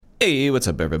Hey, what's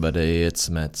up, everybody? It's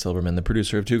Matt Silverman, the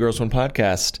producer of Two Girls, One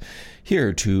Podcast,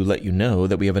 here to let you know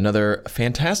that we have another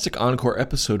fantastic encore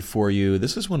episode for you.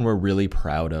 This is one we're really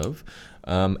proud of.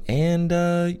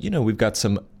 We've got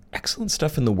some excellent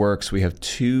stuff in the works. We have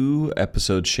 2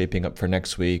 episodes shaping up for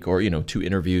next week, or, 2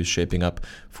 interviews shaping up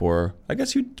for, I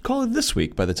guess you'd call it this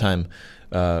week by the time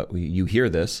you hear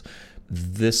this.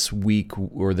 This week,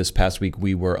 or this past week,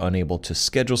 we were unable to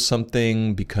schedule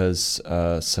something because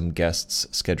some guests'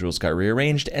 schedules got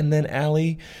rearranged, and then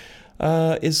Allie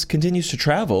continues to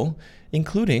travel,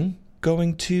 including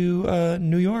going to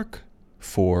New York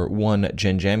for one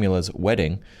Jen Jamula's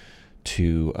wedding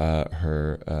to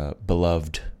her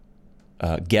beloved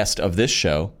guest of this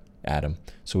show, Adam.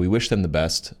 So we wish them the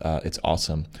best. It's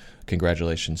awesome.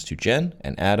 Congratulations to Jen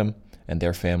and Adam and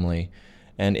their family.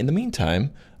 And in the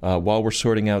meantime, while we're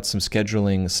sorting out some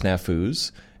scheduling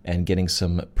snafus and getting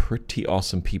some pretty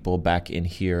awesome people back in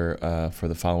here for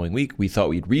the following week, we thought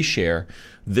we'd reshare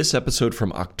this episode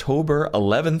from October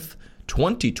 11th,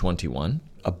 2021,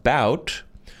 about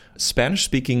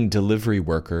Spanish-speaking delivery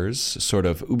workers, sort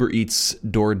of Uber Eats,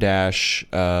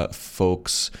 DoorDash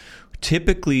folks,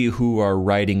 typically who are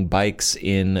riding bikes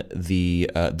in the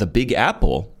Big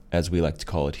Apple, as we like to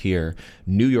call it here,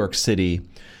 New York City.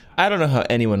 I don't know how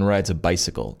anyone rides a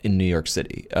bicycle in New York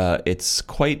City. It's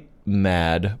quite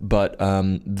mad, but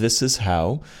this is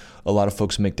how a lot of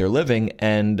folks make their living.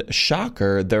 And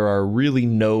shocker, there are really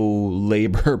no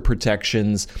labor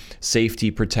protections,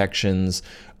 safety protections.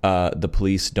 The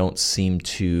police don't seem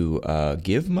to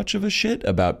give much of a shit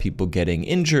about people getting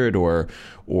injured or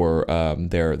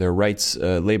their rights,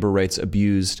 labor rights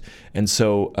abused. And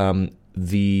so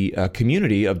the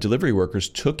community of delivery workers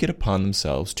took it upon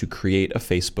themselves to create a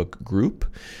Facebook group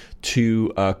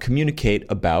to communicate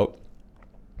about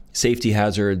safety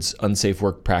hazards, unsafe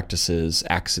work practices,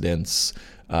 accidents,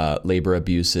 labor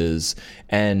abuses,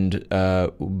 and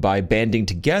by banding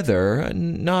together,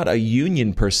 not a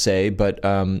union per se, but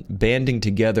banding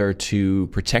together to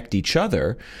protect each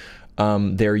other,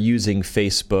 they're using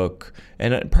Facebook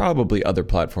and probably other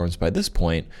platforms by this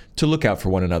point to look out for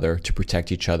one another, to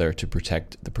protect each other, to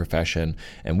protect the profession.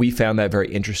 And we found that very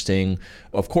interesting.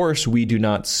 Of course, we do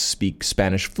not speak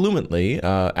Spanish fluently.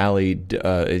 Allie,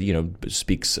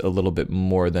 speaks a little bit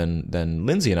more than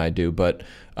Lindsay and I do, but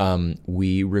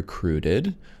we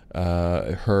recruited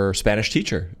her Spanish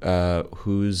teacher,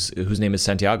 whose name is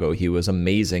Santiago. He was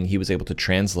amazing. He was able to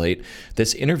translate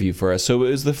this interview for us. So it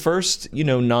was the first,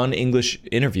 non-English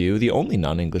interview, the only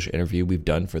non-English interview we've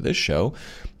done for this show.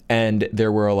 And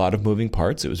there were a lot of moving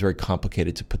parts. It was very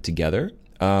complicated to put together,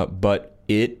 but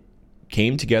it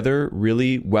came together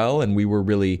really well, and we were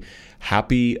really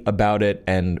happy about it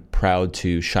and proud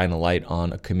to shine a light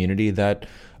on a community that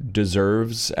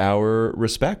deserves our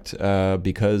respect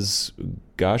because,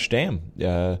 gosh damn,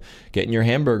 getting your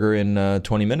hamburger in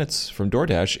 20 minutes from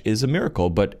DoorDash is a miracle,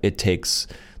 but it takes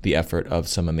the effort of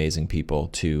some amazing people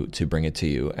to bring it to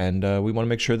you, and we want to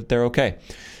make sure that they're okay.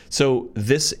 So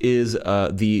this is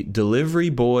the Delivery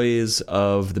Boys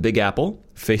of the Big Apple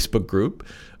Facebook group,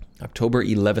 October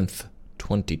 11th,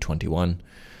 2021.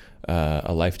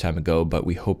 A lifetime ago, but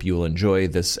we hope you will enjoy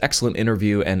this excellent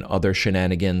interview and other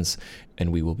shenanigans,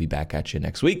 and we will be back at you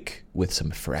next week with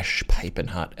some fresh, piping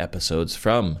hot episodes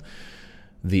from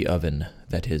the oven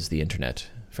that is the internet.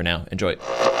 For now, enjoy.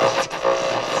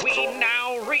 We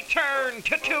now return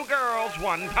to Two Girls,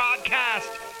 One Podcast,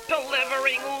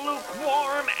 delivering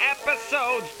lukewarm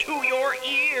episodes to your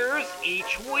ears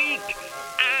each week,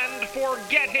 and for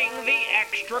getting the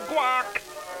extra guac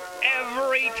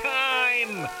every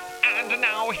time. And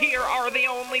now here are the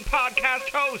only podcast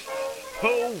hosts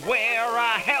who wear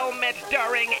a helmet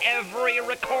during every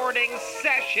recording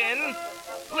session,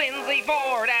 Lindsay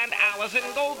Ford and Allison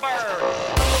Goldberg.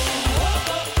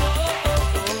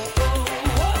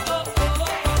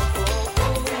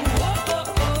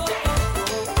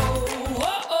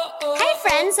 Hey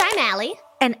friends, I'm Allie.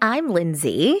 And I'm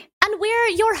Lindsay. And we're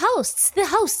your hosts, the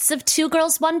hosts of Two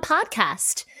Girls, One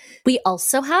Podcast. We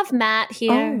also have Matt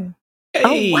here.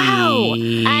 Hey. Oh, wow.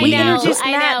 We introduced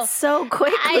Matt know. so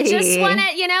quickly. I just want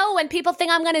to, when people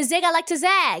think I'm going to zig, I like to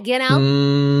zag,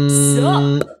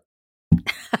 Sup.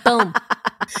 Boom.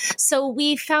 So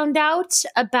we found out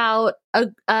about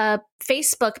a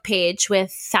Facebook page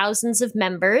with thousands of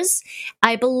members.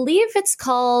 I believe it's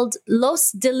called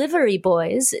Los Delivery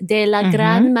Boys de la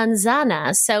Gran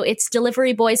Manzana. So it's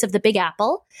Delivery Boys of the Big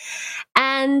Apple.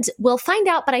 And we'll find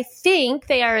out, but I think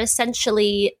they are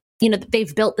essentially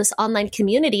they've built this online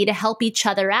community to help each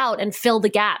other out and fill the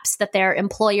gaps that their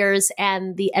employers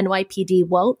and the NYPD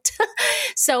won't.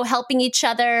 So helping each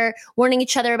other, warning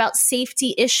each other about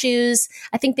safety issues.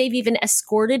 I think they've even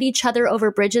escorted each other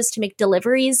over bridges to make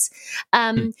deliveries.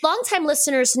 Longtime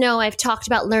listeners know I've talked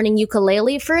about learning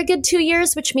ukulele for a good 2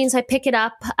 years, which means I pick it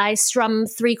up, I strum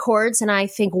 3 chords, and I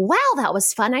think, wow, that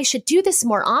was fun. I should do this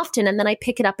more often. And then I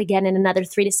pick it up again in another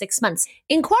 3 to 6 months.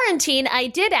 In quarantine, I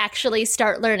did actually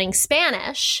start learning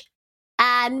Spanish.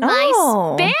 And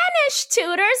my Spanish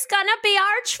tutor's gonna be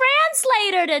our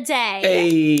translator today.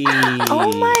 Hey.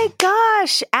 Oh my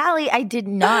gosh, Allie, I did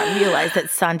not realize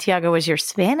that Santiago was your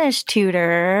Spanish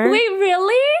tutor. Wait,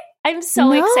 really? I'm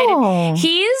so excited.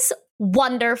 He's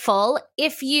wonderful.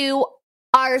 If you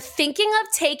are thinking of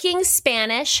taking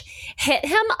Spanish, hit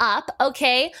him up,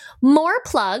 okay? More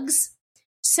plugs.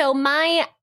 So my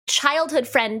childhood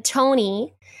friend,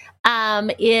 Tony,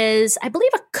 is, I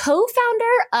believe, a co-founder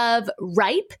of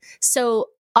Rype. So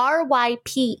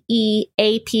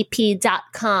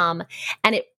RYPEAPP.com.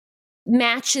 And it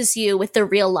matches you with the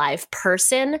real live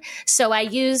person. So I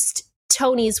used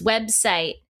Tony's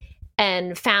website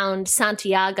and found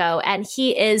Santiago, and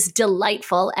he is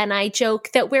delightful. And I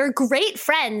joke that we're great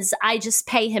friends. I just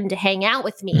pay him to hang out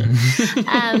with me.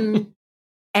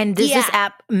 And does this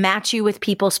app match you with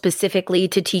people specifically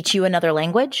to teach you another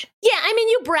language? Yeah, I mean,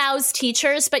 you browse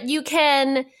teachers, but you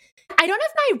can... I don't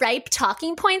have my Rype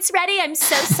talking points ready. I'm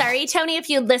so sorry, Tony, if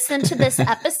you listen to this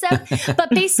episode. But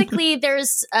basically,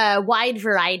 there's a wide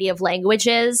variety of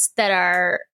languages that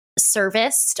are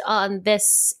serviced on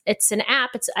this. It's an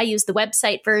app. I use the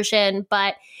website version,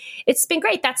 but it's been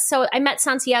great. I met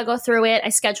Santiago through it. I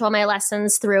schedule my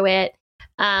lessons through it.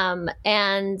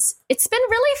 And it's been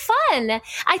really fun.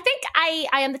 I think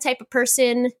I am the type of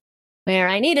person where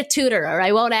I need a tutor or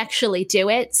I won't actually do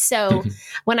it. So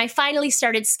when I finally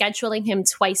started scheduling him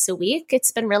twice a week,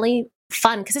 it's been really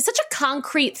fun because it's such a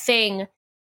concrete thing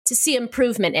to see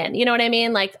improvement in. You know what I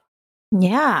mean? Like,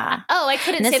 yeah. Oh, I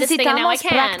couldn't say this thing and now I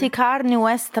can. Practicar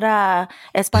nuestra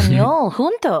español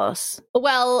juntos.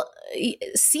 Well,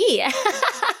 sí.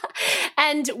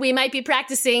 And we might be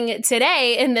practicing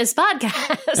today in this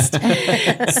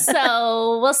podcast.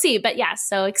 So we'll see. But yeah,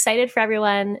 so excited for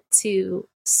everyone to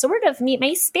sort of meet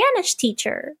my Spanish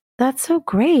teacher. That's so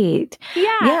great.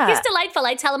 Yeah, he's delightful.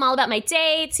 I tell him all about my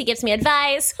dates. He gives me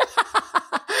advice.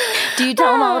 Do you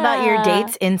tell him all about your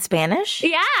dates in Spanish?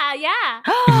 Yeah.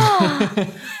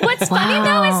 What's funny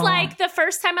though is like the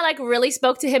first time I really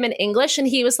spoke to him in English, and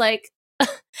he was like,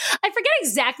 I forget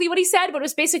exactly what he said, but it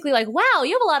was basically like, wow,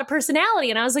 you have a lot of personality.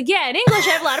 And I was like, yeah, in English,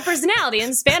 I have a lot of personality.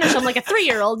 In Spanish, I'm like a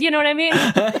 3-year-old. You know what I mean?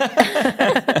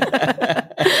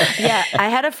 Yeah. I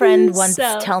had a friend once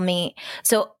tell me,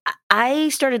 so I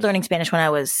started learning Spanish when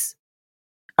I was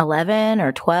 11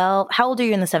 or 12. How old are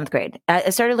you in the 7th grade?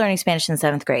 I started learning Spanish in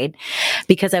 7th grade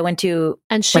because I went to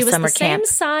and she was summer the same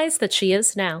size that she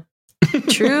is now.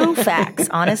 True facts.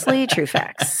 Honestly, true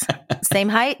facts. Same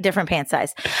height, different pant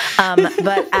size.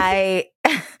 But I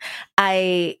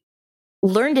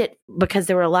learned it because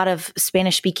there were a lot of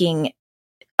Spanish-speaking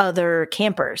other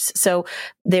campers. So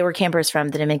they were campers from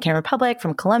the Dominican Republic,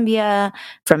 from Colombia,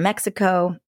 from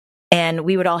Mexico. And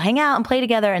we would all hang out and play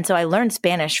together. And so I learned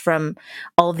Spanish from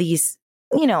all these,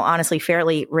 honestly,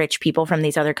 fairly rich people from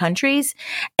these other countries.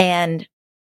 And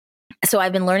so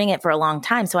I've been learning it for a long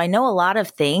time. So I know a lot of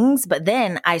things, but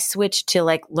then I switched to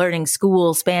learning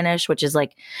school Spanish, which is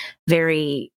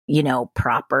very,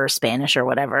 proper Spanish or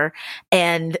whatever.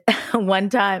 And one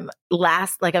time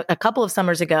a couple of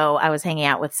summers ago, I was hanging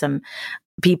out with some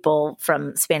people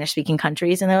from Spanish speaking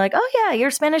countries and they're like, oh yeah,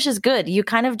 your Spanish is good. You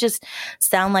kind of just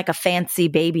sound like a fancy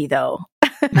baby though.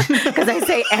 Because I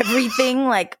say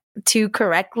everything too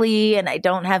correctly and I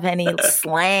don't have any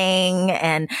slang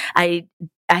and I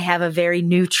have a very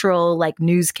neutral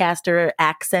newscaster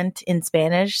accent in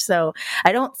Spanish. So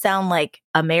I don't sound like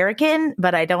American,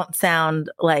 but I don't sound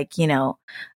like,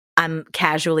 I'm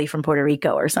casually from Puerto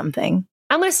Rico or something.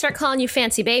 I'm going to start calling you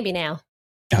fancy baby now.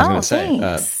 I was going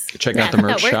to say, check out the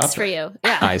merch that works shop. For you.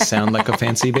 Yeah. I sound like a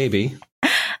fancy baby.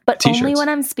 But T-shirts. Only when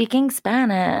I'm speaking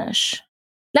Spanish.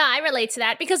 No, I relate to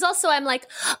that because also I'm like,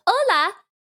 hola.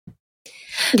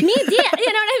 Me dia. You know what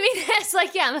I mean? It's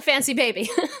like, yeah, I'm a fancy baby.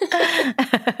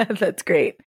 That's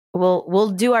great.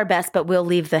 We'll do our best, but we'll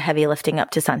leave the heavy lifting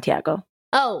up to Santiago.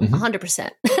 Oh, 100%.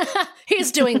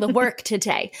 He's doing the work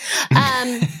today.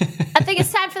 I think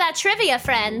it's time for that trivia,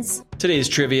 friends. Today's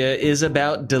trivia is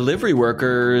about delivery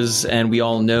workers, and we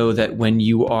all know that when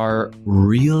you are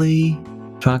really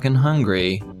fucking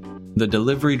hungry, the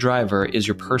delivery driver is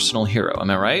your personal hero.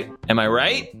 Am I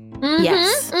right? Mm-hmm,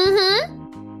 yes. Mm-hmm.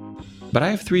 But I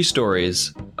have 3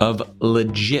 stories of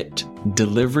legit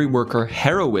delivery worker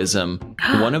heroism.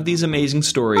 One of these amazing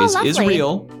stories is lovely.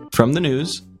 real from the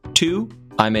news. 2,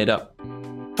 I made up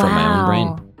from my own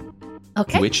brain.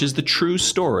 Okay. Which is the true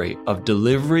story of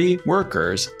delivery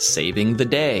workers saving the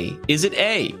day? Is it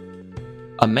A,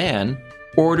 a man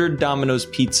ordered Domino's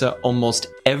pizza almost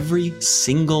every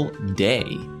single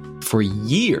day for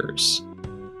years?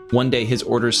 One day his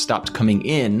orders stopped coming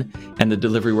in, and the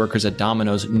delivery workers at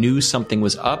Domino's knew something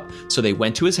was up, so they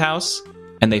went to his house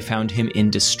and they found him in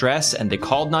distress, and they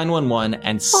called 911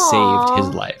 and saved his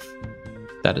life.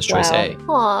 That is choice A.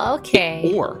 Oh,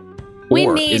 okay. Or We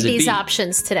need is it these B?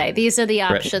 options today. These are the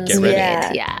options Get we ready.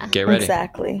 need. Yeah. Get ready.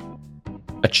 Exactly.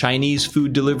 A Chinese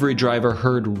food delivery driver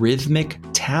heard rhythmic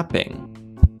tapping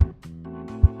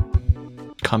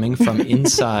coming from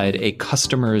inside a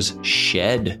customer's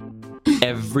shed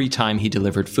every time he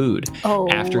delivered food. Oh,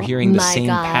 After hearing the my same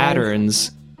God.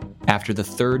 patterns, after the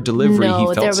 3rd delivery, he No,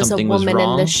 felt there was a something was woman in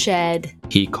wrong. the shed.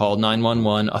 He called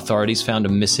 911. Authorities found a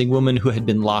missing woman who had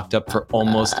been locked up for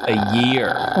almost a year.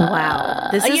 Wow.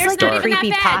 This A is year's like not a even that creepy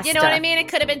bad. pasta. You know what I mean? It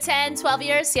could have been 10, 12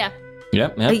 years. Yeah.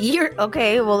 Yep. A year?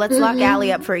 Okay, well, let's lock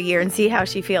Allie up for a year and see how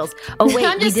she feels. Oh, wait,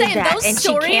 I'm we just did saying, that. those And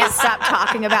stories- she can't stop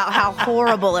talking about how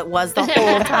horrible it was the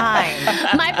whole time.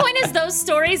 My point is, those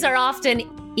stories are often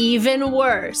even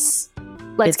worse.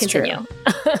 Let's It's continue.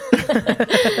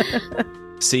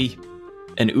 See,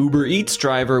 an Uber Eats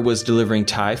driver was delivering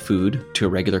Thai food to a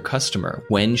regular customer.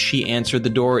 When she answered the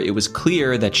door, it was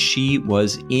clear that she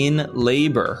was in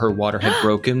labor. Her water had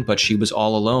broken, but she was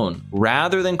all alone.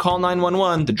 Rather than call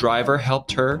 911, the driver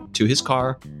helped her to his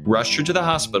car, rushed her to the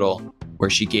hospital, where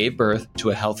she gave birth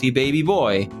to a healthy baby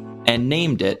boy and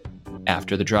named it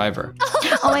after the driver.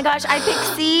 Oh my gosh, I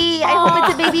picked C. I hope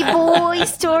it's a baby boy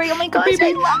story. Oh my gosh,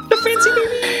 I love The fancy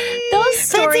baby! Those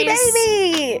stories. fancy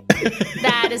baby.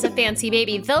 That is a fancy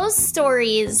baby. Those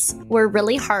stories were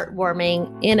really heartwarming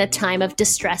in a time of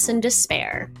distress and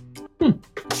despair.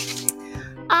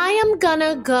 I am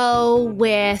gonna go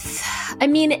with, I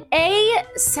mean, A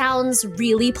sounds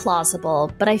really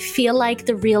plausible, but I feel like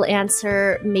the real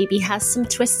answer maybe has some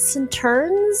twists and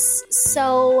turns.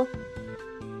 So,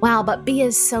 wow, but B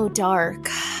is so dark.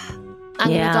 I'm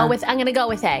gonna go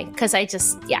with A, because I'm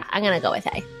gonna go with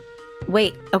A.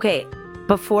 Wait, okay.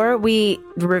 Before we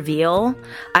reveal,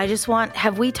 I just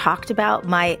have we talked about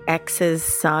my ex's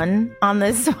son on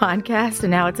this podcast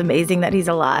and how it's amazing that he's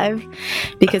alive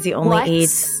because he only What?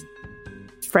 eats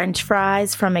French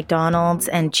fries from McDonald's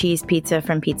and cheese pizza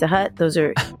from Pizza Hut. Those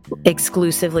are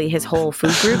exclusively his whole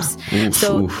food groups. Oof,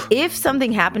 So oof. if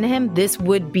something happened to him, this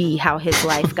would be how his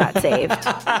life got saved.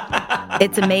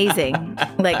 It's amazing.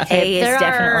 Like, A is There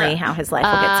definitely are, how his life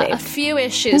will get a saved. few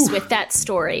issues with that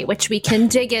story, which we can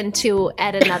dig into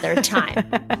at another time.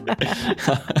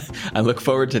 I look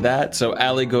forward to that. So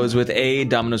Allie goes with A,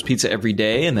 Domino's Pizza every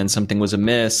day, and then something was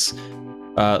amiss.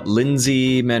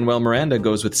 Lindsay Manuel Miranda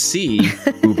goes with C,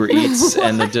 Uber Eats,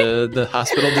 and the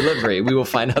hospital delivery. We will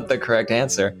find out the correct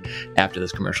answer after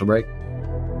this commercial break.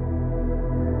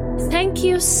 Thank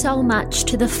you so much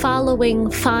to the following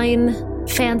fine,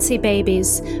 fancy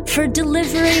babies for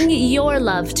delivering your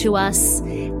love to us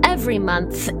every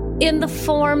month in the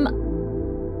form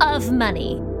of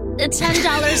money.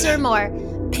 $10 or more.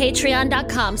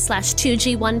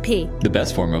 Patreon.com/2G1P. The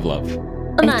best form of love.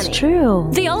 Money. It's true.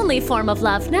 The only form of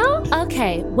love, no?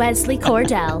 Okay. Wesley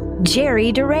Cordell.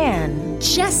 Jerry Duran.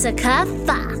 Jessica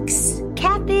Fox.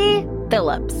 Kathy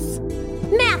Phillips.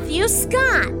 Matthew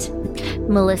Scott.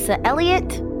 Melissa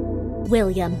Elliott.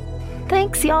 William.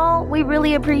 Thanks, y'all. We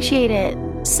really appreciate it.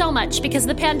 So much because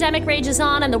the pandemic rages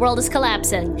on and the world is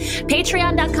collapsing.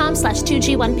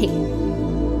 Patreon.com/2G1P.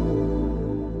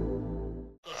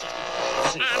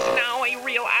 And now a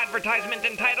real advertisement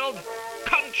entitled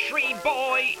Country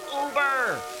Boy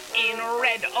Uber in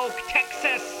Red Oak,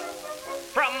 Texas.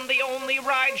 From the only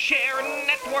rideshare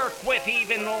network with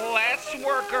even less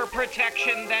worker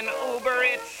protection than Uber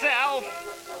itself,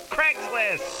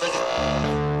 Craigslist.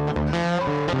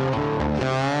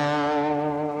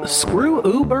 Screw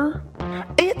Uber.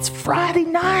 It's Friday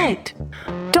night.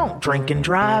 Don't drink and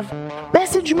drive.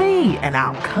 Message me and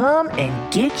I'll come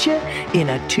and get you in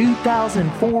a 2000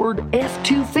 Ford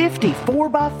F-250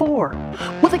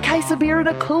 4x4 with a case of beer and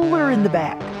a cooler in the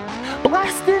back.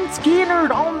 Blasting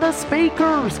Skinner on the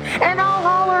speakers and I'll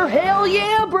holler, hell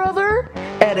yeah, brother,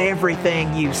 at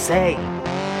everything you say.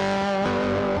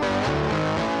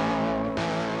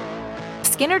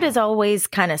 Skinnerd has always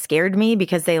kind of scared me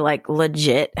because they like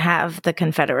legit have the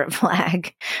Confederate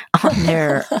flag on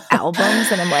their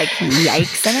albums. And I'm like,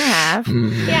 yikes and a half.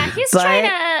 Yeah, he's But- trying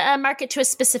to market to a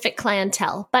specific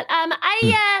clientele. But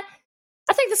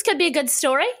I think this could be a good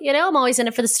story. You know, I'm always in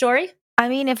it for the story. I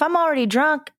mean, if I'm already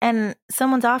drunk and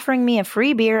someone's offering me a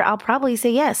free beer, I'll probably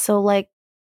say yes. So, like,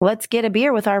 let's get a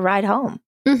beer with our ride home.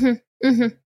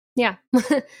 Yeah.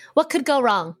 What could go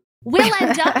wrong? We'll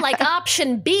end up like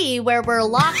option B, where we're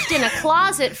locked in a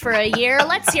closet for a year.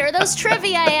 Let's hear those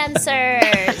trivia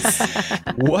answers.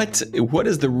 What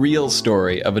is the real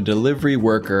story of a delivery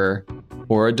worker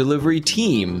or a delivery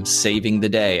team saving the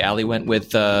day? Allie went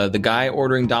with the guy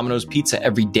ordering Domino's pizza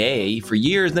every day for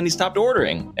years, then he stopped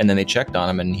ordering. And then they checked on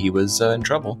him and he was in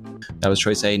trouble. That was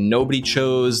choice A. Nobody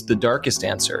chose the darkest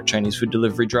answer. Chinese food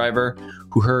delivery driver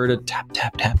who heard a tap,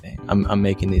 tap, tapping. I'm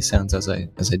making these sounds as I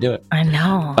do it. I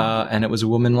know. And it was a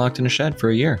woman locked in a shed for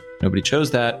a year. Nobody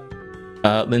chose that.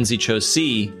 Lindsay chose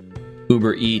C.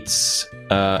 Uber Eats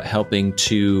helping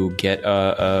to get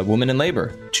a woman in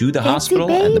labor to the Fancy hospital,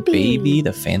 baby. and the baby,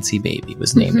 the fancy baby,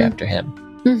 was named after him.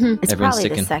 It's Everyone's probably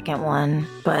sticking. the second one,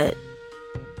 but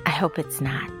I hope it's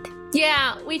not.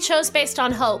 Yeah, we chose based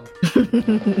on hope.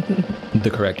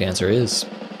 The correct answer is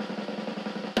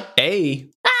A.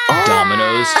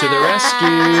 Domino's to the rescue.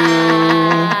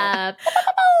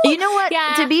 You know what?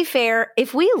 Yeah. To be fair,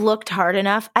 if we looked hard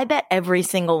enough, I bet every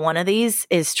single one of these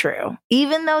is true.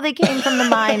 Even though they came from the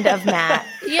mind of Matt.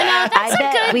 You know, that's I a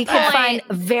bet good we point. could find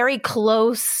very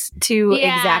close to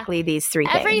Yeah. exactly these three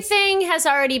things. Everything has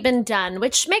already been done,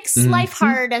 which makes life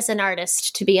hard as an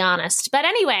artist, to be honest. But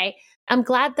anyway, I'm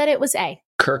glad that it was A.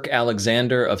 Kirk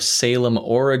Alexander of Salem,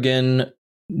 Oregon,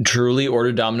 truly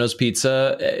ordered Domino's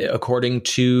pizza. According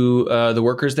to the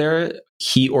workers there,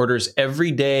 he orders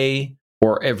every day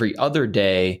or every other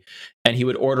day, and he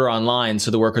would order online.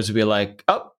 So the workers would be like,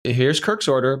 oh, here's Kirk's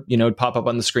order. You know, it'd pop up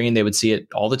on the screen. They would see it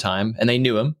all the time, and they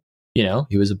knew him. You know,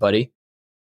 he was a buddy.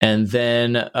 And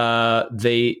then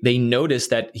they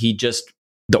noticed that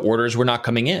the orders were not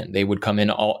coming in. They would come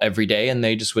in every day, and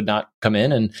they just would not come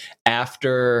in. And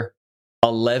after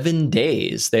 11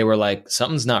 days, they were like,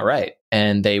 something's not right.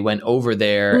 And they went over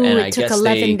there, Ooh, and it I took guess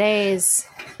 11 days.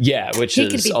 Yeah, which He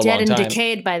is could be a dead long and time.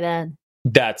 decayed by then.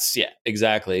 That's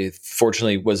exactly.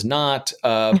 Fortunately, was not.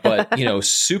 But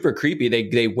super creepy.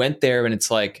 They went there, and it's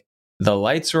like the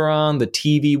lights were on, the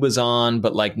TV was on,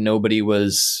 but like nobody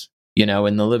was, in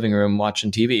the living room watching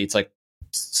TV. It's like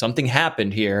something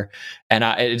happened here, and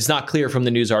it's not clear from the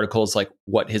news articles like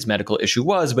what his medical issue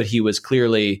was, but he was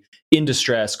clearly in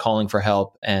distress, calling for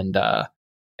help, and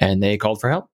they called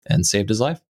for help and saved his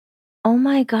life. Oh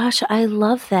my gosh, I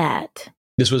love that.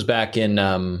 This was back in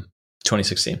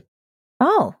 2016.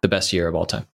 Oh, The best year of all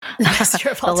time. The best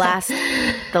year of all time.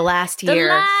 the last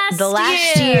year,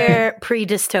 year.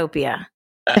 pre-dystopia.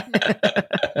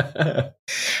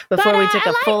 Before we took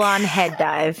a full-on head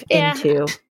dive into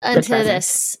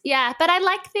this. Yeah, but I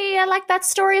like that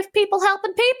story of people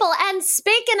helping people. And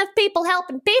speaking of people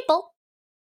helping people,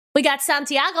 we got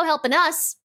Santiago helping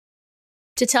us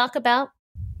to talk about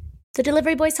the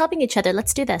delivery boys helping each other.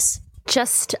 Let's do this.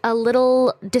 Just a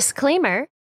little disclaimer.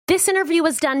 This interview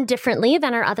was done differently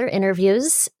than our other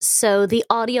interviews, so the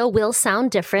audio will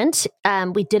sound different.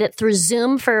 We did it through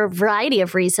Zoom for a variety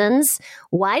of reasons.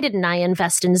 Why didn't I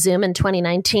invest in Zoom in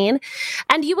 2019?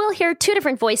 And you will hear two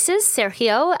different voices,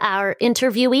 Sergio, our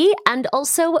interviewee, and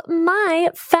also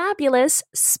my fabulous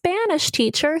Spanish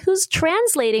teacher who's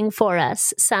translating for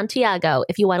us, Santiago.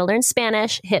 If you want to learn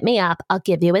Spanish, hit me up. I'll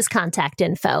give you his contact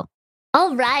info.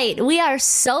 All right, we are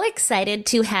so excited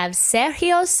to have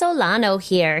Sergio Solano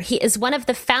here. He is one of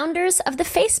the founders of the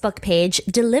Facebook page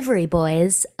Delivery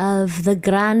Boys of the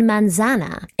Gran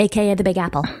Manzana, aka the Big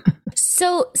Apple.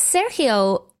 So,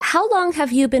 Sergio, how long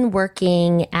have you been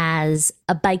working as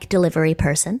a bike delivery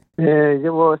person? I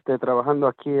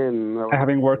have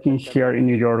been working here in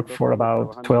New York for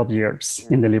about 12 years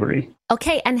in delivery.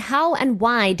 Okay, and how and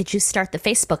why did you start the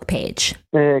Facebook page?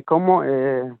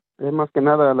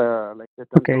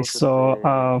 Okay,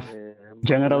 so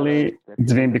generally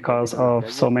it's been because of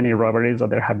so many robberies that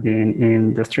there have been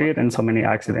in the street and so many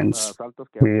accidents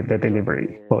with the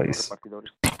delivery boys.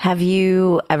 Have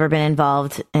you ever been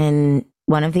involved in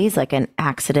one of these, like an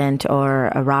accident or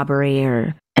a robbery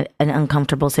or an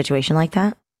uncomfortable situation like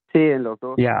that?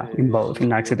 Yeah, in both,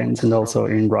 in accidents and also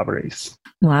in robberies.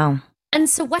 Wow. And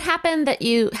so what happened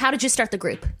how did you start the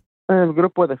group? So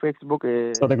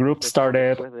the group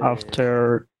started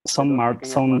after some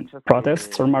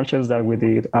protests or marches that we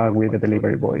did with the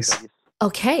delivery boys.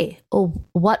 Okay. Well,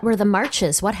 what were the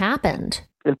marches? What happened?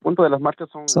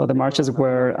 So the marches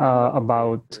were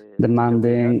about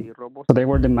demanding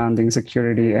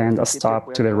security and a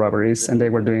stop to the robberies, and they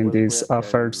were doing this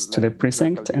first to the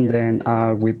precinct and then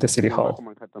with the city hall.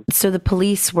 So the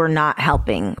police were not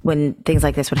helping when things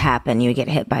like this would happen. You would get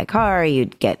hit by a car,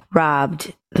 you'd get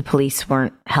robbed. The police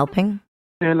weren't helping?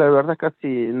 Yeah,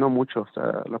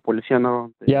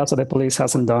 so the police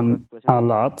hasn't done a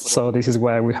lot. So this is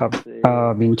why we have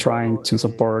been trying to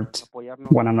support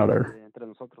one another.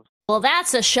 Well,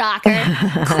 that's a shocker.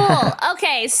 Cool.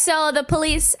 Okay, so the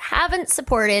police haven't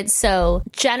supported. So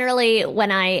generally,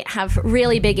 when I have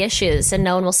really big issues and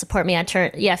no one will support me, I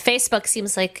turn. Yeah, Facebook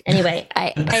seems like. Anyway,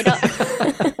 I don't.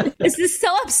 This is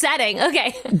so upsetting.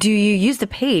 Okay. Do you use the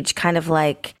page kind of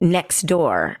like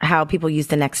Nextdoor? How people use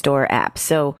the Nextdoor app?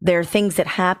 So there are things that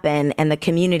happen, and the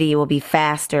community will be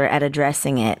faster at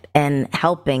addressing it and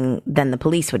helping than the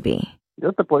police would be.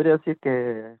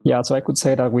 Yeah, so I could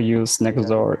say that we use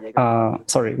Nextdoor.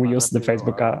 We use the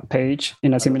Facebook page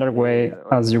in a similar way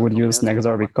as you would use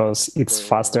Nextdoor because it's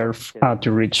faster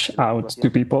to reach out to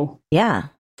people. Yeah.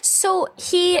 So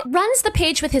he runs the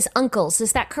page with his uncles,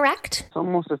 is that correct?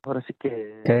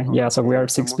 Okay, yeah, so we are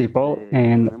 6 people,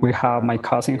 and we have my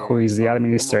cousin who is the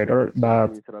administrator, but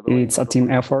it's a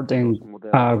team effort, and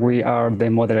we are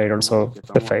the moderators of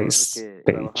the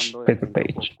Facebook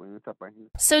page.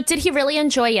 So did he really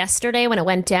enjoy yesterday when it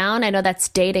went down? I know that's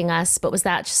dating us, but was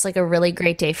that just like a really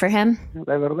great day for him?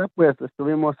 Yeah,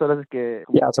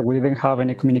 so we didn't have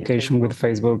any communication with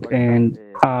Facebook, and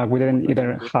we didn't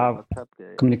either have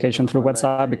communication through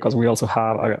WhatsApp because we also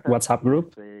have a WhatsApp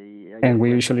group, and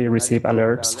we usually receive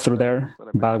alerts through there,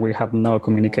 but we have no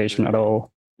communication at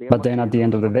all. But then at the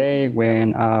end of the day,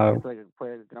 when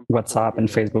WhatsApp and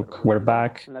Facebook were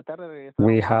back,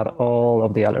 we had all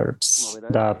of the alerts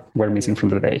that were missing from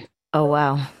the day. Oh,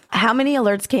 wow. How many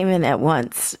alerts came in at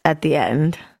once at the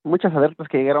end?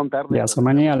 Yeah, so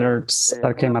many alerts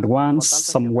that came at once.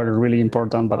 Some were really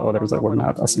important, but others that were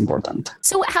not as important.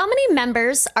 So how many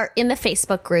members are in the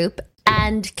Facebook group,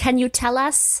 and can you tell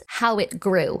us how it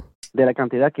grew? At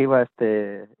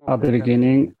the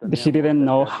beginning, he didn't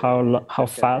know how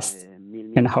fast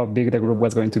and how big the group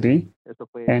was going to be.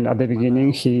 And at the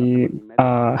beginning, he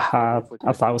had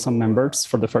 1,000 members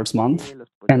for the first month,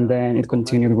 and then it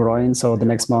continued growing. So the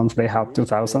next month they have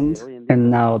 2,000,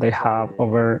 and now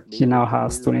he now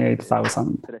has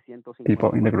 28,000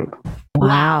 people in the group.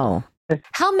 Wow.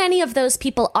 How many of those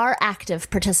people are active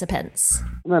participants?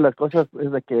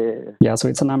 Yeah, so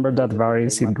it's a number that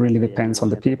varies. It really depends on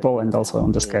the people and also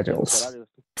on the schedules.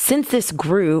 Since this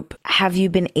group, have you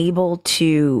been able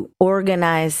to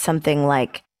organize something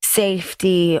like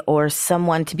safety or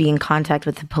someone to be in contact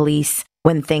with the police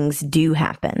when things do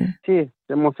happen?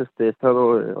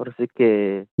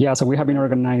 Yeah, so we have been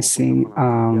organizing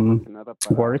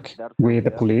work with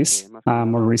the police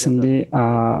more recently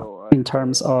in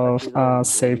terms of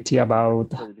safety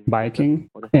about biking,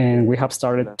 and we have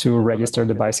started to register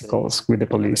the bicycles with the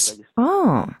police.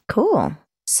 Oh, cool.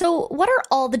 So what are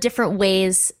all the different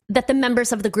ways that the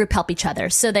members of the group help each other?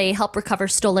 So they help recover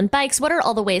stolen bikes. What are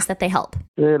all the ways that they help?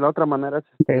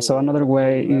 Okay, so another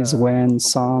way is when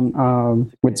some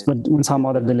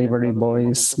other delivery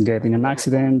boys get in an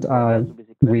accident,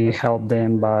 we help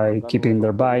them by keeping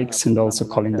their bikes and also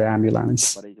calling the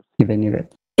ambulance if they need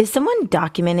it. Is someone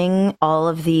documenting all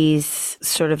of these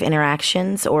sort of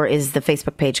interactions, or is the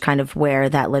Facebook page kind of where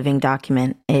that living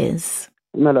document is?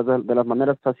 Yeah,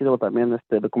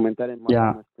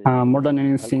 more than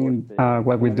anything,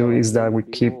 what we do is that we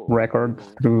keep record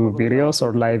through videos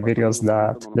or live videos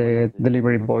that the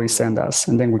delivery boys send us,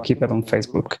 and then we keep it on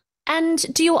Facebook. And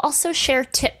do you also share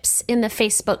tips in the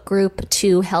Facebook group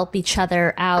to help each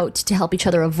other out, to help each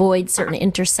other avoid certain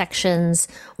intersections?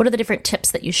 What are the different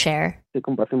tips that you share?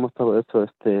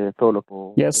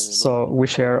 Yes, so we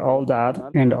share all that,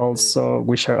 and also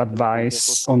we share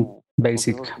advice on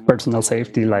basic personal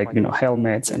safety, like,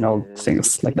 helmets and all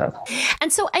things like that.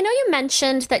 And so I know you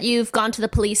mentioned that you've gone to the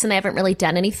police and they haven't really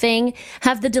done anything.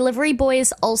 Have the delivery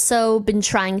boys also been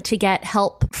trying to get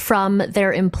help from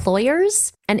their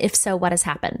employers? And if so, what has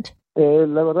happened?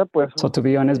 So to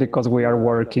be honest, because we are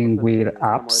working with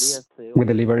apps, with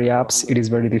delivery apps, it is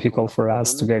very difficult for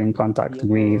us to get in contact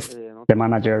with the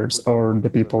managers or the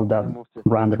people that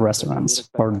run the restaurants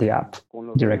or the app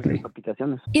directly.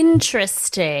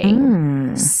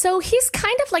 Interesting. So he's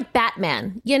kind of like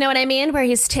Batman, you know what I mean? Where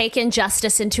he's taken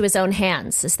justice into his own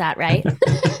hands. Is that right?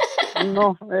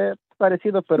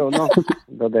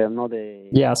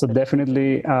 Yeah, so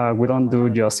definitely we don't do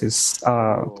justice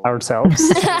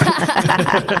ourselves.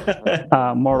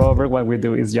 Moreover, what we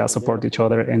do is just support each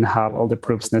other and have all the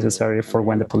proofs necessary for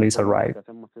when the police arrive.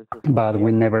 But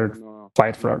we never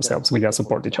fight for ourselves. We just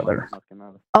support each other.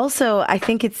 Also, I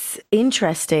think it's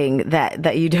interesting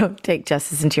that you don't take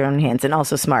justice into your own hands, and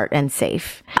also smart and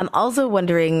safe. I'm also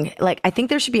wondering, like, I think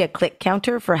there should be a click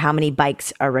counter for how many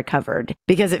bikes are recovered,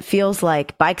 because it feels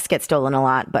like bikes get stolen a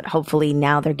lot, but hopefully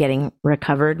now they're getting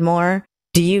recovered more.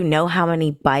 Do you know how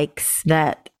many bikes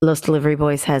that Los Delivery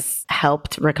Boys has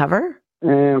helped recover?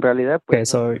 Okay,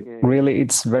 so really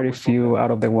it's very few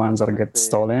out of the ones that get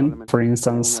stolen. For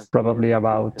instance, probably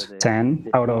about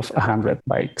 10 out of 100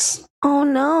 bikes. Oh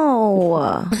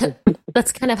no.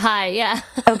 That's kind of high, yeah.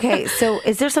 Okay, so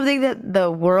is there something that the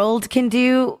world can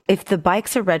do? If the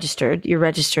bikes are registered, you're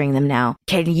registering them now.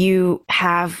 Can you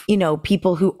have,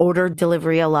 people who order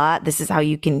delivery a lot? This is how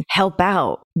you can help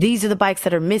out. These are the bikes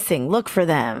that are missing. Look for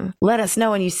them. Let us know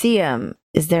when you see them.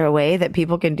 Is there a way that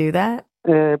people can do that?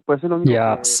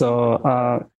 Yeah,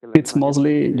 so it's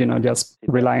mostly, just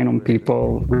relying on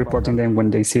people reporting them when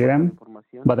they see them.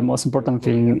 But the most important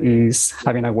thing is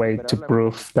having a way to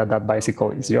prove that that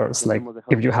bicycle is yours. Like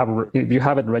if you have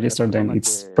it registered, then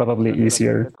it's probably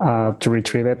easier to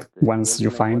retrieve it once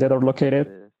you find it or locate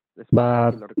it.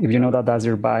 But if you know that that's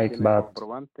your bike, but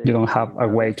you don't have a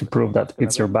way to prove that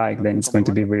it's your bike, then it's going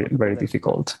to be very, very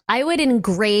difficult. I would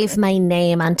engrave my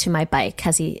name onto my bike.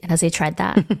 Has he tried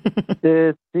that?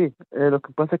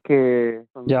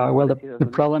 Yeah, well, the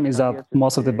problem is that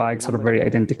most of the bikes are very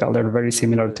identical. They're very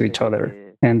similar to each other.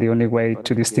 And the only way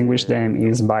to distinguish them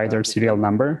is by their serial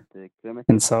number.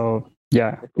 And so,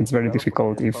 yeah, it's very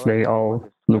difficult if they all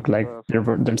look like they're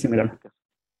similar.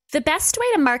 The best way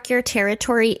to mark your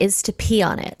territory is to pee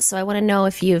on it. So I want to know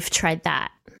if you've tried that.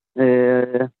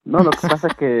 Yeah,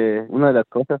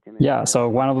 so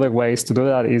one of the ways to do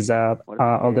that is that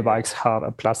all the bikes have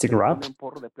a plastic wrap.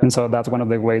 And so that's one of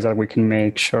the ways that we can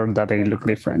make sure that they look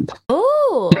different.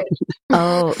 Ooh.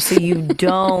 Oh, so you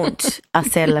don't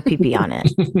hacer la pipi on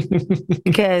it,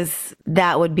 because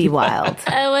that would be wild.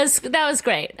 That was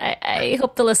great. I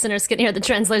hope the listeners can hear the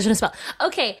translation as well.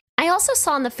 Okay. I also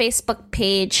saw on the Facebook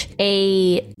page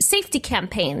a safety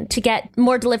campaign to get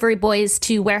more delivery boys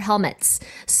to wear helmets.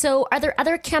 So are there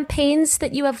other campaigns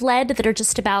that you have led that are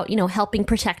just about, helping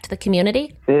protect the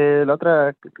community? Yeah,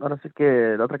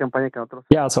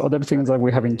 so other things that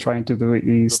we have been trying to do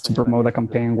is to promote a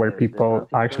campaign where people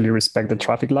actually respect the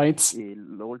traffic lights.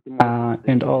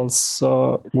 And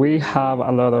also, we have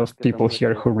a lot of people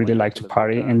here who really like to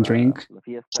party and drink.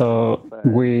 So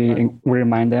we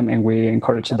remind them and we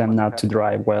encourage them not to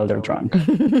drive while they're drunk.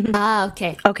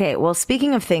 Okay. Okay, well,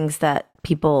 speaking of things that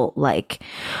people like,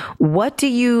 what do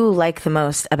you like the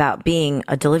most about being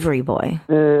a delivery boy?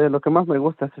 Okay,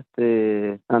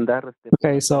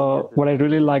 so what I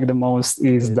really like the most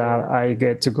is that I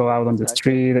get to go out on the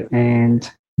street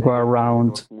and go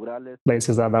around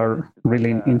places that are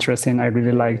really interesting. I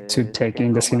really like to take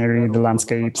in the scenery, the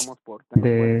landscapes,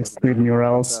 the street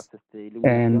murals.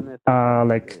 And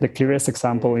like the clearest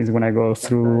example is when I go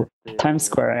through Times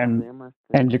Square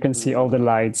and you can see all the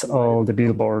lights, all the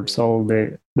billboards, all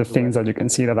the things that you can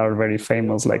see that are very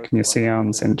famous, like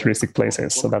museums and touristic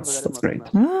places. So that's great.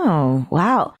 Oh,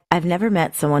 wow. I've never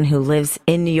met someone who lives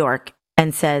in New York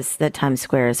and says that Times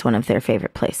Square is one of their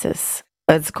favorite places.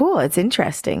 It's cool. It's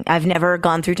interesting. I've never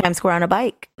gone through Times Square on a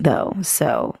bike, though.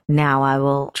 So now I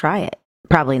will try it.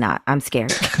 Probably not. I'm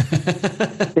scared.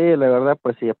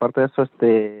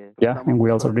 Yeah, and we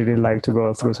also really like to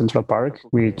go through Central Park,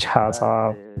 which has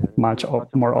a much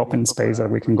more open space that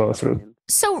we can go through.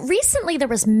 So recently there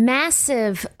was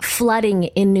massive flooding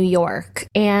in New York,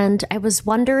 and I was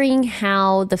wondering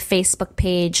how the Facebook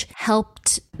page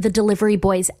helped the delivery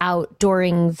boys out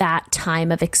during that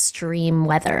time of extreme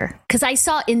weather. Because I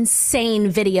saw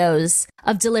insane videos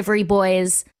of delivery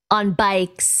boys on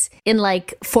bikes in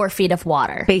like 4 feet of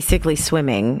water. Basically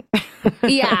swimming.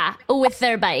 Yeah, with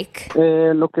their bike.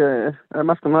 Yeah, so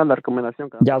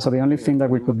the only thing that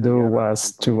we could do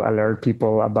was to alert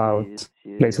people about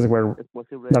places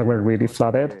that were really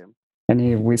flooded. And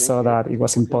if we saw that it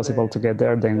was impossible to get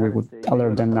there, then we would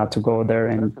alert them not to go there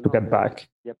and to get back.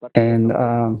 And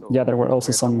there were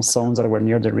also some zones that were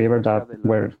near the river that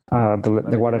where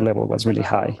the water level was really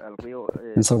high.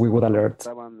 And so we would alert.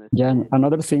 Yeah, and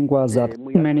another thing was that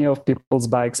many of people's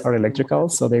bikes are electrical,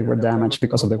 so they were damaged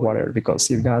because of the water,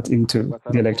 because it got into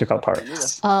the electrical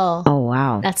parts. Oh,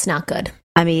 wow. That's not good.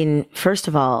 I mean, first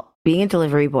of all, being a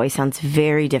delivery boy sounds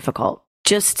very difficult.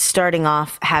 Just starting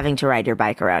off having to ride your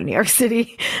bike around New York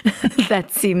City,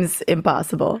 that seems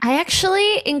impossible. I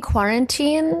actually, in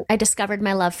quarantine, I discovered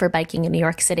my love for biking in New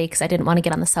York City because I didn't want to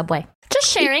get on the subway. Just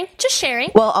sharing.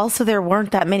 Well, also there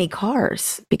weren't that many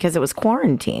cars because it was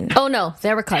quarantine. Oh no,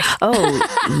 there were cars. Oh,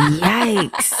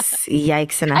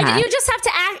 yikes and a half. You just have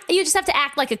to act. you just have to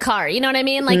act like a car. You know what I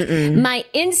mean? Like my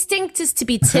instinct is to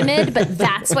be timid, but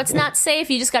that's what's not safe.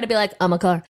 You just got to be like, I'm a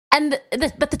car. And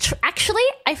actually,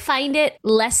 I find it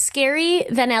less scary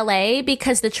than LA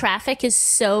because the traffic is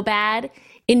so bad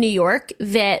in New York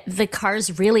that the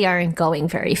cars really aren't going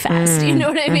very fast. You know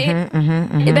what I mean?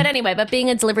 But anyway, being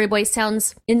a delivery boy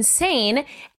sounds insane.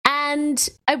 And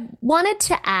I wanted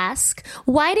to ask,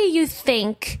 why do you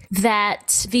think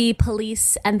that the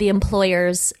police and the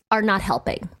employers are not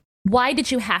helping? Why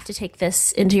did you have to take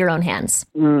this into your own hands?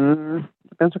 The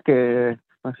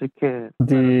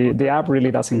app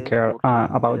really doesn't care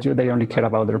about you. They only care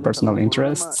about their personal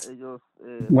interests.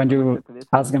 When you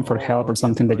ask them for help or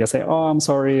something, they just say, oh, I'm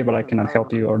sorry, but I cannot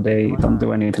help you, or they don't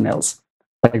do anything else.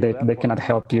 Like they cannot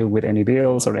help you with any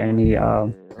bills or any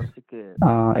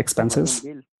expenses.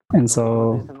 And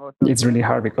so it's really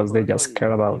hard because they just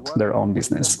care about their own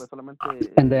business.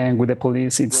 And then with the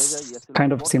police, it's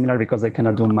kind of similar because they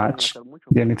cannot do much.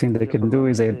 The only thing they can do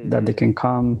is that they can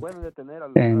come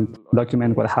and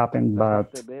document what happened,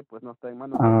 but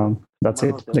that's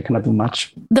it. They cannot do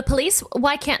much. The police,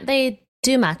 why can't they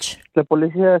do much? Yeah,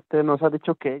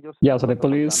 so the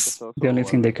police, the only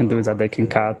thing they can do is that they can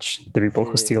catch the people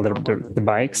who steal the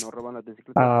bikes.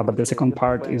 But the second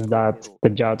part is that the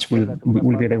judge will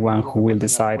be the one who will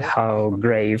decide how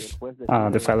grave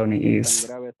the felony is.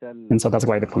 And so that's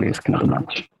why the police cannot do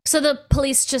much. So the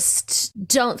police just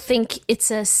don't think it's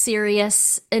a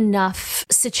serious enough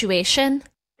situation?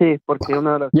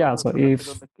 Yeah, so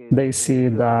if they see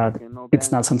that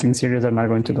it's not something serious, they're not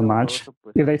going to do much.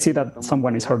 If they see that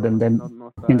someone is hurt, then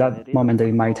in that moment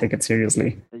they might take it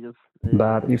seriously.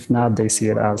 But if not, they see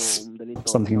it as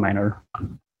something minor.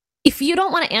 If you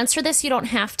don't want to answer this, you don't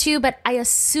have to, but I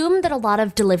assume that a lot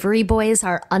of delivery boys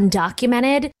are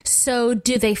undocumented. So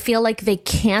do they feel like they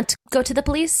can't go to the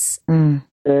police?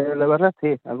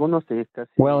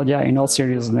 Well, yeah, in all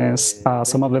seriousness,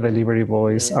 some of the delivery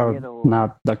boys are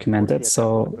not documented,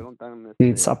 so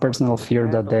it's a personal fear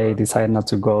that they decide not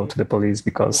to go to the police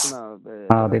because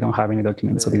they don't have any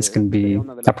documents, so this can be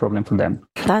a problem for them.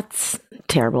 That's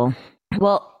terrible.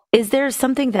 Well, is there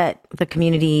something that the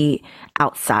community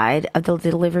outside of the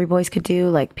delivery boys could do,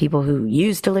 like people who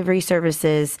use delivery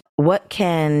services? What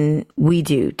can we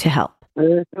do to help?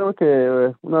 Well,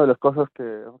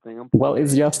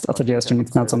 it's just a suggestion.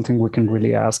 It's not something we can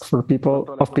really ask for people,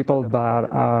 but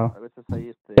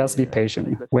just be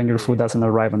patient. When your food doesn't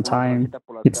arrive on time,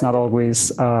 it's not always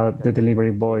the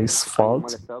delivery boy's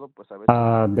fault.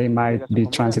 They might be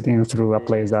transiting through a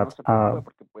place that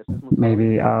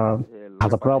maybe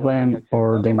has a problem,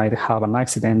 or they might have an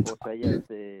accident.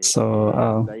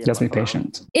 So just be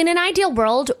patient. In an ideal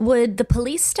world, would the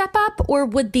police step up, or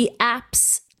would the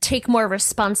apps take more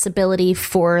responsibility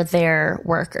for their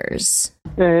workers?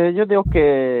 Well,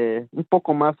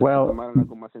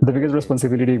 the biggest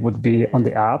responsibility would be on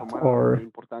the app or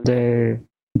the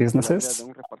businesses.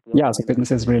 Yeah, so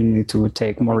businesses really need to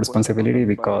take more responsibility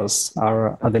because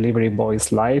a delivery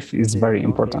boy's life is very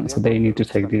important. So they need to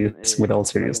take this with all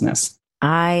seriousness.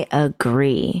 I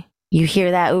agree. You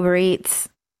hear that, Uber Eats,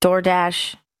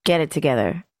 DoorDash, get it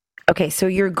together. Okay, so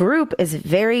your group is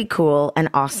very cool and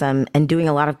awesome and doing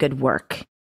a lot of good work.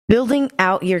 Building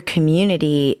out your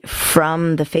community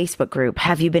from the Facebook group,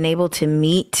 have you been able to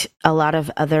meet a lot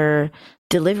of other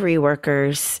delivery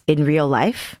workers in real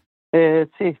life? Yeah,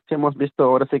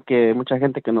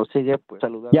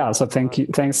 so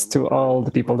thanks to all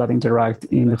the people that interact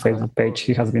in the Facebook page.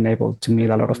 He has been able to meet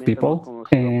a lot of people.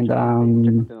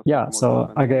 And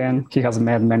so again, he has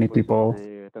met many people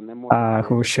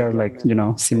who share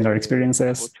similar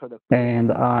experiences.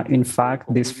 And in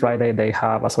fact, this Friday they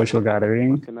have a social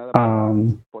gathering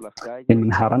in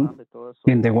Manhattan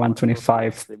in the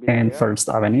 125th and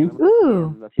 1st Avenue.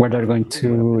 Ooh. Where they're going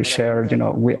to share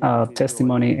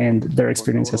testimony and their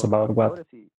experiences about what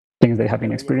things they have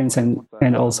been experiencing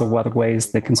and also what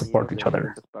ways they can support each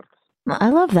other. I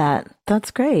love that.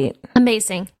 That's great.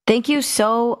 Amazing. Thank you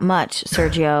so much,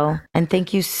 Sergio. And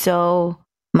thank you so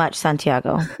much,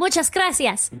 Santiago. Muchas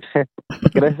gracias.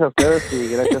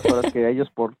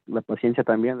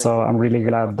 So I'm really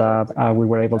glad that we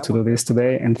were able to do this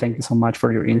today, and thank you so much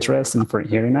for your interest and for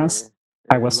hearing us.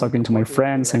 I was talking to my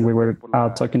friends and we were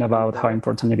talking about how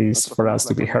important it is for us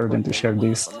to be heard and to share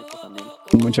this.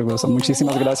 Mucho gusto.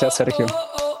 Muchísimas gracias, Sergio.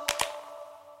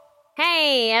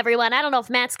 Hey, everyone. I don't know if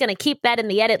Matt's going to keep that in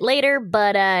the edit later,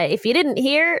 but if you didn't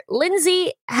hear,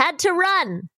 Lindsay had to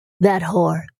run. That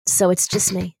whore. So it's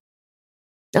just me.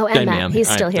 Oh, and Matt. He's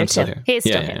still here, too. He's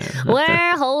still here.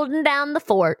 We're holding down the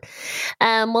fort.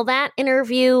 Well, that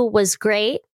interview was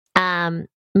great.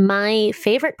 My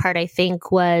favorite part, I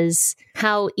think, was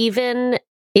how even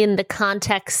in the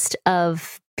context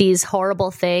of these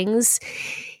horrible things,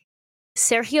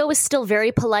 Sergio was still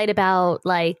very polite about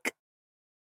like,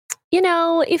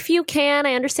 if you can,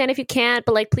 I understand if you can't,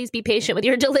 but like, please be patient with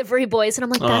your delivery boys. And I'm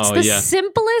like, that's the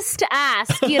simplest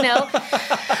ask, That's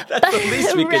the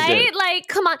least we could right? do. Like,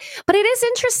 come on. But it is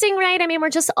interesting, right? I mean, we're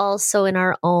just also in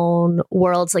our own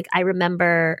worlds. Like, I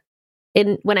remember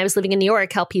when I was living in New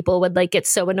York, how people would like get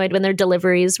so annoyed when their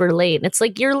deliveries were late. And it's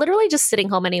like, you're literally just sitting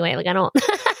home anyway. Like, I don't.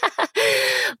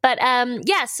 But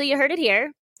so you heard it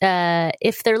here.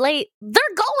 If they're late, they're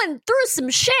going through some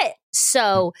shit.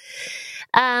 So,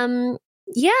 Matt,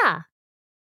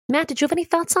 did you have any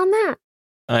thoughts on that?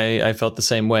 I felt the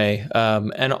same way.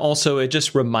 And also it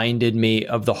just reminded me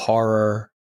of the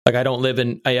horror. Like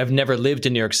I have never lived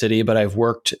in New York City, but I've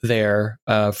worked there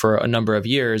for a number of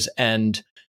years. And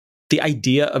the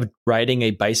idea of riding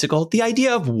a bicycle, the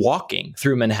idea of walking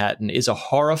through Manhattan is a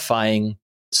horrifying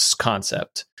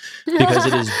concept because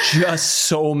it is just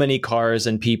so many cars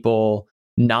and people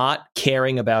not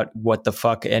caring about what the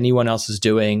fuck anyone else is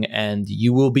doing, and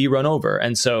you will be run over.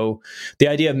 And so the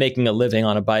idea of making a living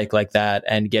on a bike like that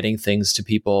and getting things to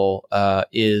people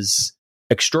is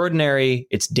extraordinary.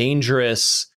 It's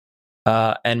dangerous.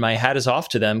 And my hat is off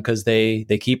to them because they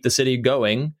keep the city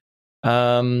going.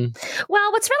 Well,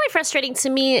 what's really frustrating to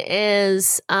me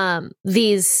is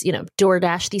these,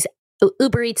 DoorDash, these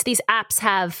Uber Eats, these apps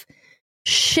have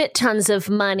shit tons of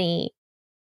money.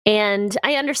 And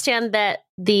I understand that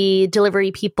the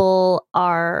delivery people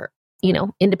are,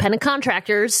 independent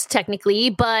contractors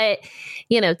technically, but,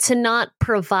 to not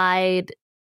provide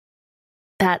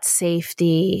that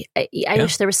safety, I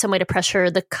wish there was some way to pressure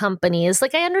the companies.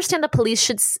 Like, I understand the police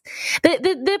should,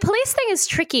 the police thing is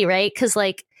tricky, right? Because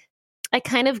like, I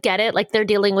kind of get it. Like they're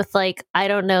dealing with like, I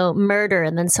don't know, murder.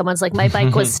 And then someone's like, my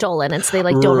bike was stolen. And so they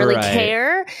like, don't really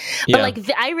care. But like,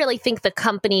 I really think the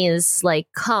company is like,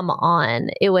 come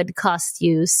on, it would cost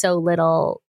you so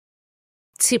little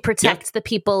to protect the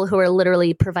people who are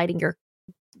literally providing your,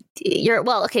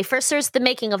 well, okay, first there's the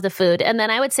making of the food. And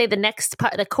then I would say the next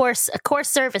part, a core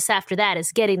service after that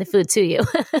is getting the food to you.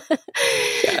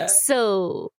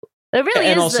 So it really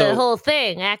is also the whole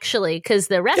thing, actually, because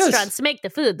the restaurants make the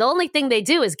food. The only thing they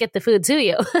do is get the food to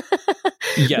you.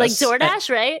 Like DoorDash,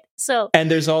 right?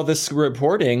 And there's all this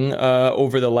reporting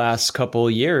over the last couple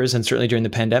of years, and certainly during the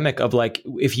pandemic, of like,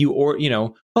 if you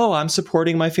I'm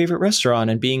supporting my favorite restaurant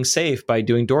and being safe by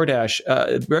doing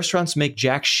DoorDash. Restaurants make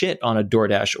jack shit on a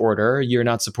DoorDash order. You're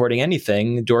not supporting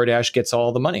anything. DoorDash gets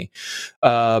all the money.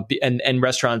 And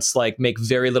restaurants like make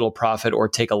very little profit or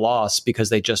take a loss because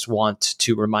they just want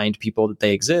to remind people that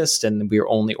they exist and we're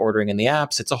only ordering in the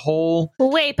apps. It's a whole...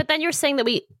 Wait, but then you're saying that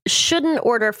we shouldn't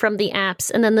order from the apps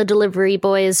and then the delivery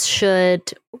boys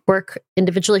should work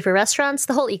individually for restaurants?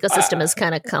 The whole ecosystem is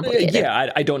kind of complicated. Yeah,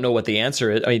 I don't know what the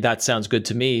answer is. I mean, that sounds good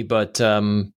to me, but these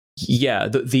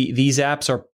apps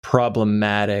are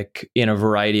problematic in a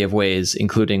variety of ways,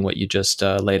 including what you just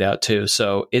laid out too.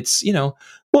 So it's,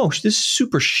 this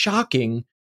super shocking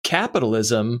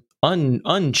capitalism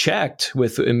unchecked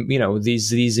with,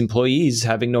 these employees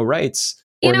having no rights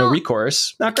or no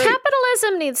recourse. Not great.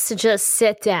 Capitalism needs to just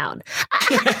sit down.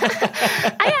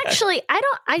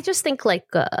 I just think like,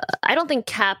 I don't think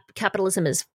capitalism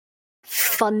is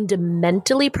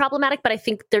fundamentally problematic, but I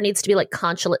think there needs to be like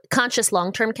conscious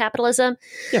long-term capitalism.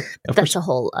 Yeah, that's a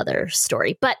whole other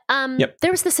story. But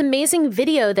there was this amazing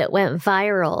video that went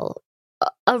viral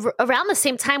around the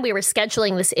same time we were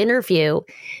scheduling this interview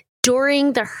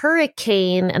during the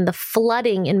hurricane and the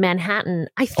flooding in Manhattan.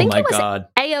 I think it was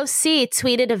AOC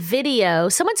tweeted a video.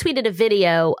 Someone tweeted a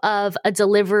video of a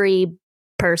delivery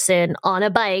person on a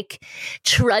bike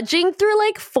trudging through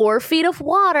like 4 feet of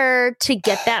water to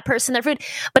get that person their food.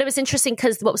 But it was interesting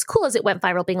because what was cool is it went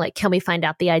viral being like, can we find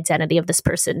out the identity of this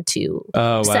person to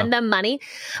send them money?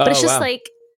 But it's just like,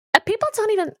 people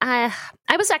don't even,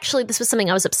 this was something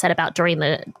I was upset about during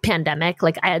the pandemic.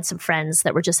 Like I had some friends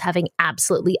that were just having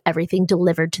absolutely everything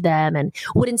delivered to them and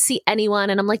wouldn't see anyone.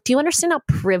 And I'm like, do you understand how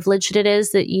privileged it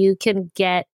is that you can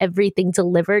get everything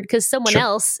delivered? Because someone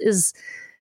else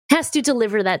has to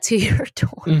deliver that to your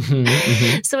door.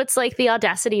 So it's like the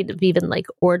audacity to be even like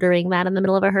ordering that in the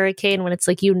middle of a hurricane when it's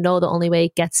like, the only way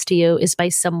it gets to you is by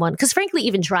someone. Because frankly,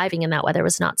 even driving in that weather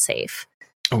was not safe.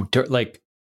 Oh, like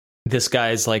this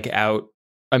guy's like out,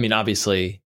 I mean,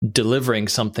 obviously delivering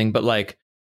something, but like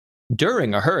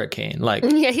during a hurricane, like...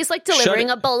 Yeah, he's like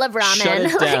delivering a bowl of ramen. Shut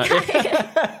it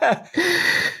down.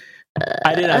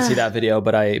 I did not see that video,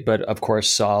 but of course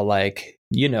saw like,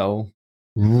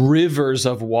 rivers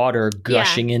of water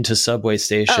gushing into subway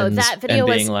stations. Oh, that video and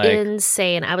was being like,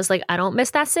 insane. I was like, I don't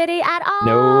miss that city at all.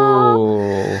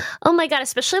 no. Oh my God,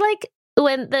 especially like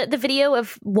when the video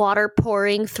of water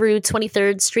pouring through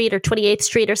 23rd Street or 28th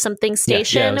Street or something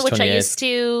station, it was which I 28th. used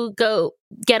to go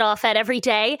get off at every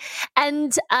day.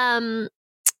 And I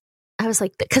was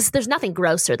like, because there's nothing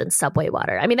grosser than subway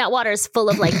water. I mean, that water is full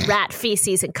of like rat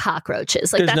feces and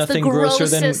cockroaches. Like There's that's nothing the grosser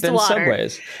grossest than water.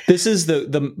 subways. This is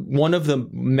the one of the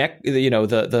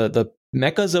the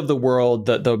meccas of the world,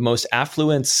 the most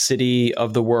affluent city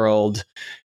of the world.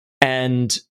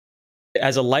 And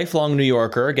as a lifelong New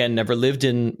Yorker, again, never lived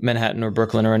in Manhattan or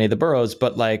Brooklyn or any of the boroughs,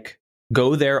 but like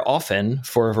go there often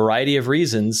for a variety of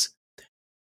reasons.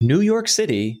 New York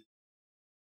City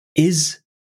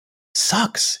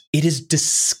sucks. It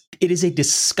is a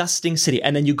disgusting city.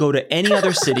 And then you go to any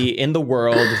other city in the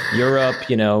world, Europe,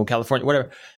 California, whatever,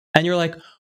 and you're like,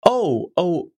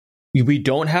 oh, we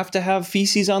don't have to have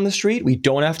feces on the street. We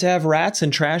don't have to have rats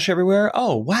and trash everywhere.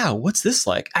 Oh, wow. What's this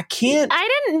like? I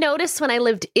didn't notice when I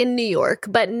lived in New York,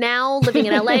 but now living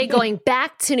in LA, going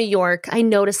back to New York, I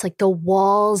noticed like the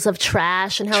walls of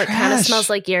trash and how it kind of smells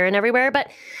like urine everywhere. But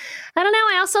I don't know.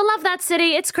 I also love that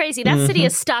city. It's crazy. That city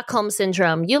is Stockholm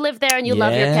syndrome. You live there and you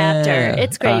love your captor.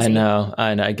 It's crazy. I know.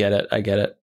 I get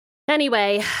it.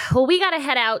 Anyway, well, we got to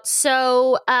head out.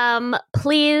 So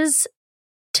please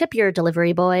tip your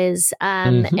delivery boys.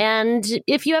 And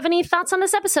if you have any thoughts on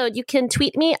this episode, you can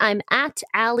tweet me. I'm at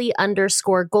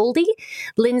Allie_Goldie.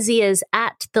 Lindsay is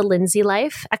at The Lindsay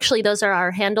Life. Actually, those are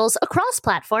our handles across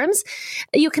platforms.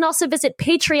 You can also visit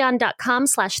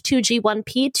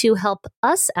patreon.com/2G1P to help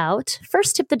us out.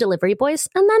 First tip the delivery boys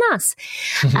and then us.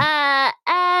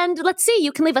 And let's see,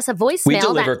 you can leave us a voicemail. We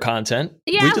deliver content.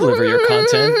 Yeah. We deliver your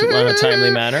content in a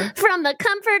timely manner. From the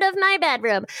comfort of my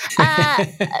bedroom.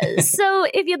 So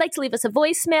if you'd like to leave us a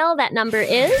voicemail, that number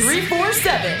is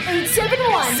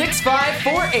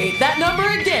 347-871-6548. That number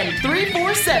again,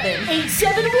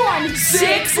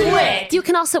 347-871-6LIT. You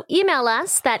can also email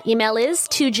us. That email is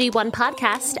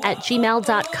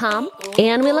 2G1podcast@gmail.com.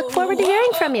 And we look forward to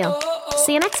hearing from you.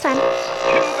 See you next time.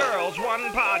 Two Girls, One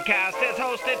Podcast is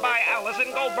hosted by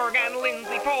Allison Goldberg and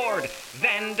Lindsay Ford.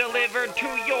 Then delivered to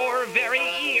your very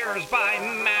ears by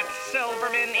Matt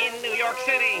Silverman in New York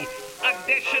City.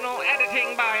 Additional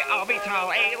editing by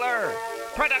Avital Ayler.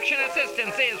 Production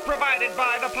assistance is provided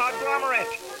by The Podglomerate.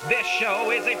 This show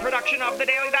is a production of The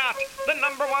Daily Dot, the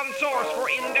 #1 source for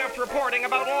in-depth reporting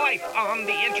about life on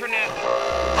the internet.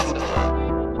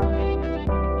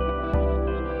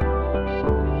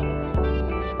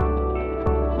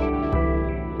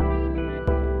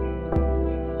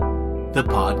 The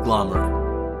Podglomerate.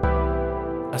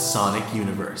 A sonic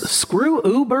universe. Screw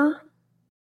Uber.